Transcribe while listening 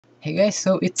Hey guys,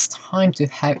 so it's time to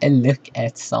have a look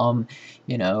at some,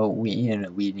 we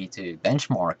need to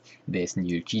benchmark this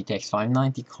new GTX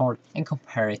 590 card and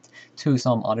compare it to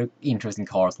some other interesting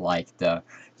cards like the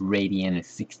Radeon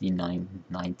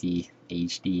 6990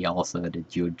 HD, also the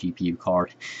dual GPU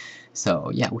card.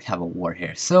 So yeah, we have a war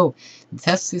here. So the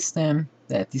test system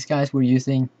that these guys were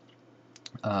using,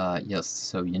 just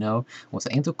so you know, was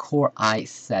an Intel Core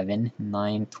i7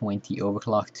 920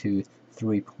 overclock to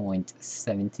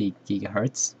 3.70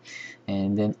 gigahertz,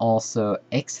 and then also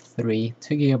X3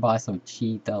 2 GB of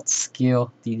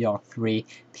G.Skill DDR3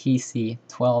 PC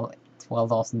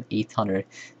 12800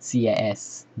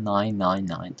 CIS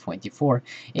 99924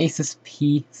 Asus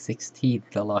P60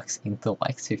 Deluxe Intel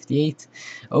X58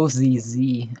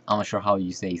 OZZ, I'm not sure how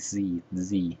you say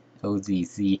OZZ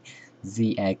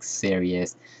ZX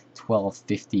series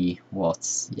 1250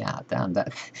 watts. Yeah, damn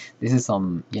that. This is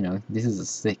some, this is a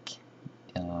sick,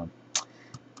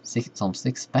 some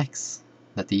sick specs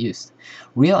that they used.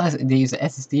 They use a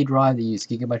SSD drive. They use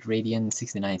Gigabyte Radeon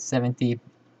 6970.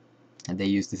 And they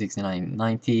use the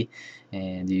 6990,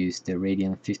 and they use the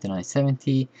Radeon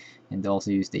 5970, and they also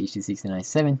use the HD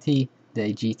 6970,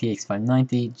 the GTX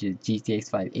 590, GTX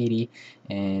 580,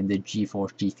 and the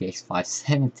GeForce GTX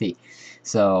 570.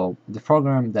 So the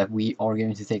program that we are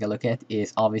going to take a look at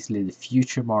is obviously the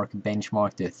FutureMark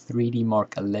benchmark, the 3D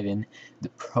Mark 11, the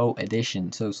Pro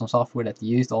Edition. So some software that they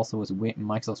used also was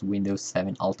Microsoft's Windows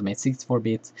 7 Ultimate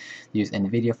 64-bit. They used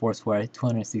Nvidia ForceWare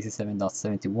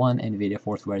 267.71, Nvidia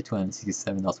ForceWare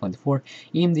 267.24,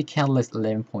 AMD Catalyst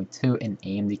 11.2, and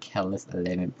AMD Catalyst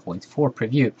 11.4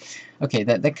 preview. Okay,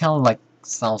 that kind of like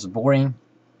sounds boring,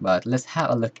 but let's have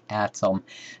a look at some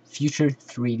future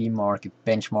 3D Mark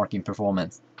benchmarking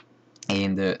performance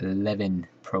in the 11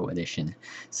 Pro Edition.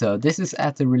 So this is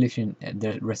at the resolution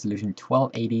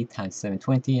 1280 x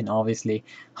 720, and obviously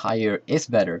higher is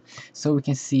better. So we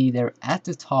can see there at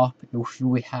the top, if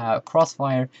we have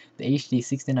Crossfire, the HD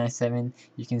 6970,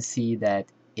 you can see that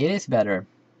it is better.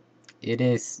 It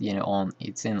is,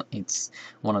 it's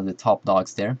one of the top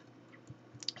dogs there.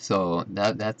 So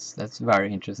that's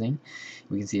very interesting.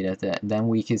 We can see that then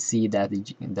we can see that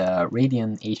the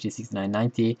Radeon HD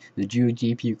 6990, the dual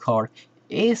GPU card,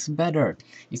 is better.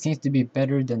 It seems to be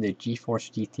better than the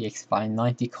GeForce GTX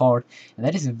 590 card, and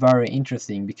that is very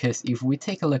interesting because if we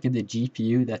take a look at the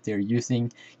GPU that they're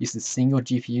using, it's the single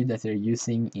GPU that they're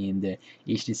using in the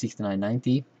HD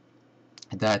 6990.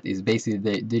 That is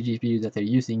basically the GPU that they're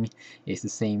using is the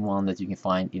same one that you can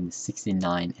find in the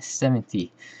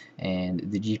 6970, and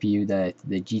the GPU that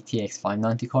the GTX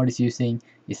 590 card is using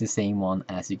is the same one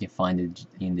as you can find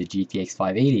in the GTX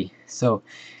 580. So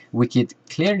we could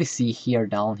clearly see here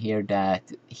down here that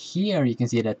here you can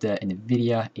see that the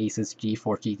Nvidia Asus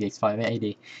GeForce GTX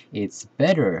 580 it's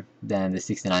better than the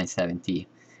 6970.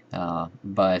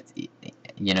 But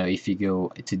if you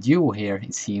go to dual here,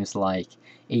 it seems like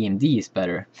AMD is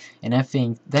better, and I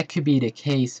think that could be the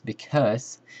case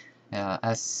because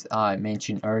as I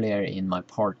mentioned earlier in my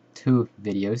part 2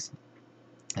 videos,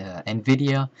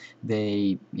 Nvidia,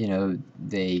 they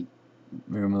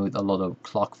removed a lot of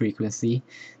clock frequency.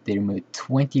 They removed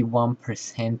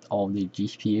 21% of the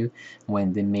GPU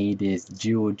when they made this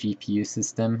dual GPU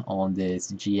system on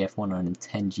this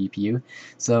GF110 GPU.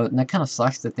 So that kind of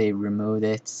sucks that they removed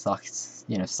it. Sucks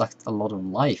a lot of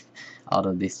life out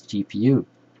of this GPU.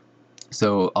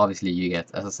 So obviously you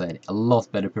get, as I said, a lot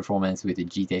better performance with the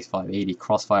GTX 580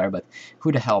 Crossfire, but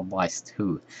who the hell buys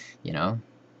two,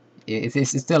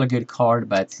 It's still a good card,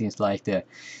 but it seems like it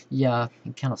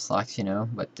kind of sucks,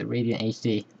 but the Radeon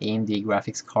HD AMD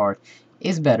graphics card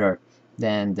is better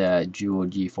than the dual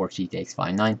GeForce GTX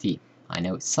 590. I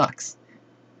know it sucks.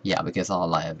 Yeah, because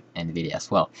I have Nvidia as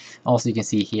well. Also, you can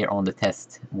see here on the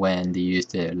test when they use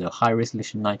the high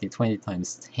resolution 1920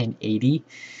 x 1080,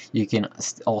 you can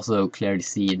also clearly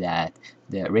see that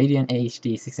the Radeon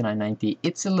HD 6990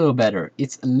 it's a little better.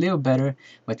 It's a little better,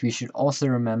 but we should also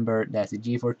remember that the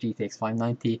GeForce GTX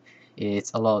 590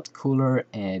 it's a lot cooler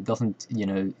and it doesn't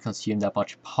consume that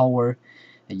much power.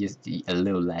 It just a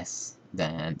little less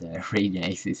than the Radeon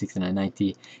HD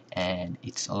 6990, and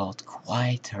it's a lot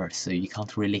quieter, so you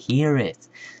can't really hear it.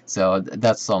 So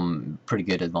that's some pretty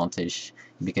good advantage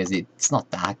because it's not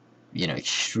that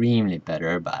extremely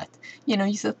better, but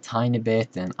just a tiny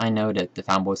bit. And I know that the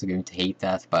fanboys are going to hate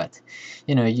that, but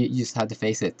you just have to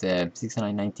face it.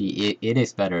 6990 it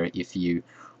is better if you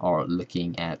are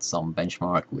looking at some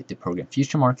benchmark with the program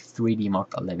FutureMark 3D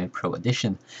Mark 11 Pro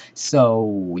Edition.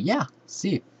 So yeah,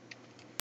 see you.